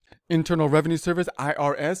Internal Revenue Service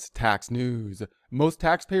IRS tax news. Most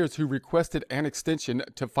taxpayers who requested an extension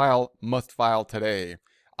to file must file today.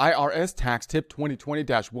 IRS Tax Tip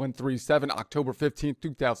 2020-137, October 15,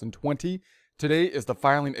 2020. Today is the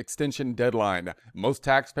filing extension deadline. Most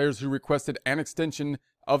taxpayers who requested an extension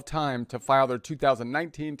of time to file their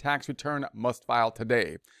 2019 tax return must file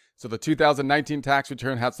today. So the 2019 tax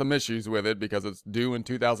return had some issues with it because it's due in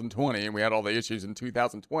 2020, and we had all the issues in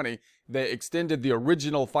 2020. They extended the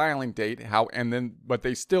original filing date, but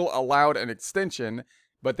they still allowed an extension,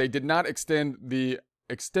 but they did not extend the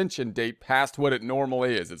extension date past what it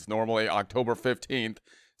normally is. It's normally October 15th.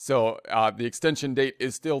 So the extension date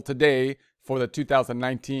is still today for the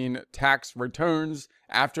 2019 tax returns.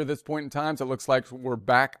 After this point in time, so it looks like we're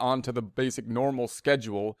back onto the basic normal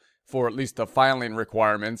schedule for at least the filing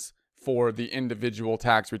requirements for the individual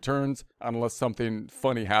tax returns, unless something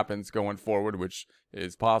funny happens going forward, which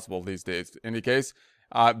is possible these days. In any case,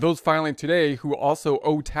 those filing today who also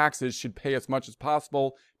owe taxes should pay as much as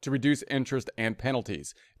possible to reduce interest and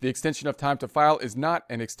penalties. The extension of time to file is not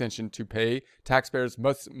an extension to pay. Taxpayers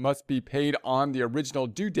must be paid on the original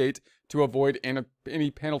due date to avoid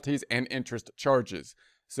any penalties and interest charges.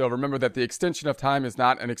 So remember that the extension of time is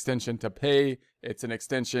not an extension to pay. It's an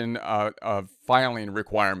extension of filing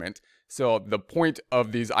requirement. So the point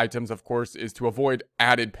of these items, of course, is to avoid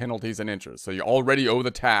added penalties and interest. So you already owe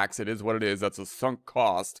the tax. It is what it is. That's a sunk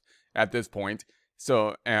cost at this point.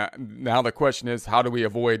 So now the question is, how do we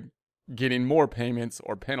avoid getting more payments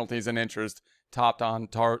or penalties and interest topped on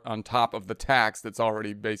top of the tax that's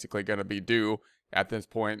already basically going to be due at this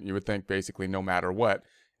point? You would think basically no matter what.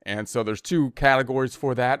 And so there's two categories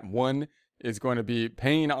for that. One is going to be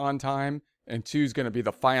paying on time, and two is going to be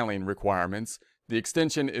the filing requirements. The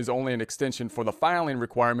extension is only an extension for the filing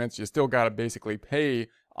requirements. You still got to basically pay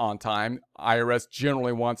on time. IRS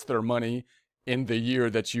generally wants their money in the year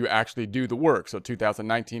that you actually do the work. So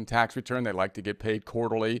 2019 tax return, they like to get paid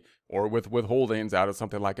quarterly or with withholdings out of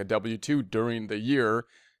something like a W-2 during the year.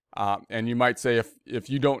 And you might say if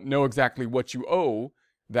you don't know exactly what you owe,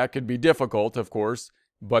 that could be difficult, of course.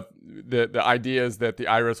 But the idea is that the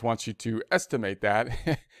IRS wants you to estimate that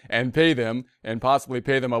and pay them, and possibly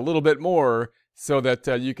pay them a little bit more so that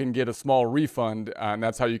you can get a small refund. And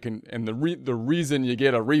that's how you can, and the reason you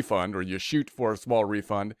get a refund or you shoot for a small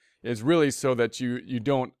refund is really so that you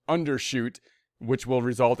don't undershoot, which will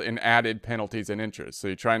result in added penalties and interest. So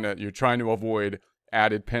you're trying to avoid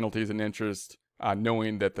added penalties and interest,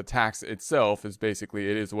 knowing that the tax itself is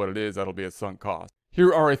basically, it is what it is. That'll be a sunk cost.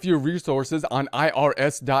 Here are a few resources on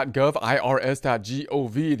irs.gov,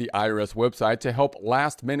 irs.gov, the IRS website, to help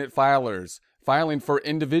last-minute filers. Filing for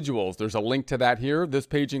individuals. There's a link to that here. This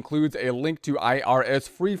page includes a link to IRS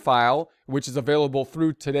Free File, which is available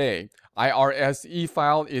through today. IRS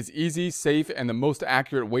e-file is easy, safe, and the most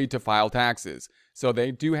accurate way to file taxes. So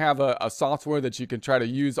they do have a software that you can try to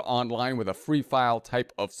use online with a free file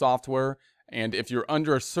type of software. And if you're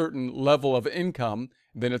under a certain level of income,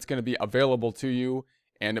 then it's going to be available to you,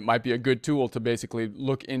 and it might be a good tool to basically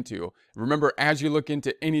look into. Remember, as you look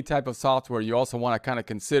into any type of software, you also want to kind of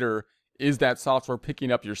consider, is that software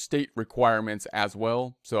picking up your state requirements as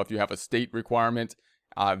well? So if you have a state requirement,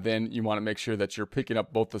 then you want to make sure that you're picking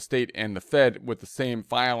up both the state and the Fed with the same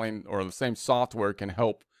filing, or the same software can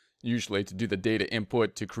help usually to do the data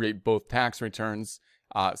input to create both tax returns.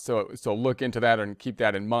 So look into that and keep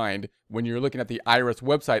that in mind. When you're looking at the IRS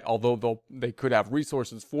website, although they could have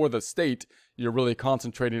resources for the state, you're really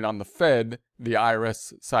concentrating on the Fed, the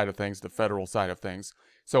IRS side of things, the federal side of things.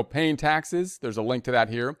 So paying taxes, there's a link to that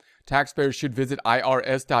here. Taxpayers should visit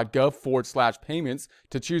irs.gov/payments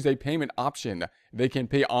to choose a payment option. They can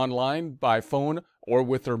pay online, by phone, or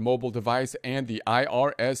with their mobile device and the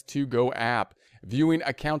IRS To Go app. Viewing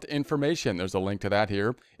account information, there's a link to that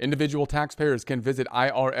here. Individual taxpayers can visit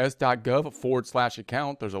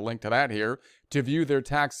irs.gov/account, there's a link to that here, to view their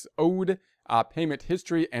tax owed, payment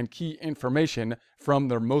history, and key information from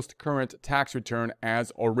their most current tax return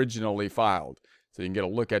as originally filed. So you can get a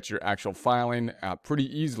look at your actual filing pretty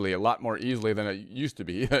easily, a lot more easily than it used to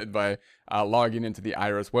be by logging into the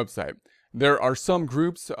IRS website. There are some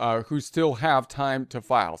groups who still have time to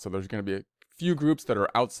file. So there's going to be a few groups that are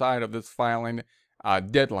outside of this filing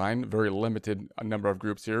deadline, very limited number of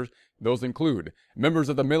groups here. Those include members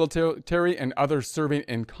of the military and others serving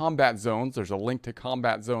in combat zones. There's a link to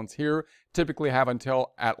combat zones here. Typically have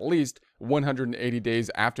until at least 180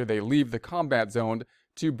 days after they leave the combat zone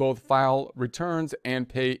to both file returns and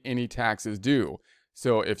pay any taxes due.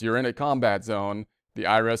 So if you're in a combat zone, the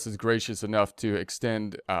IRS is gracious enough to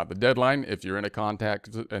extend the deadline. If you're in a combat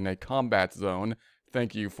zone,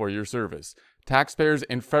 thank you for your service. Taxpayers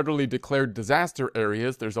in federally declared disaster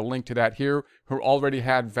areas, there's a link to that here, who already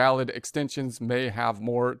had valid extensions may have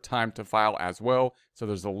more time to file as well. So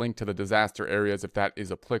there's a link to the disaster areas if that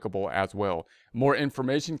is applicable as well. More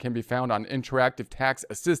information can be found on Interactive Tax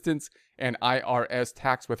Assistance and IRS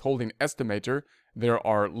Tax Withholding Estimator. There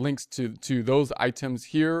are links to those items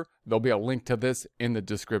here. There'll be a link to this in the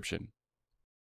description.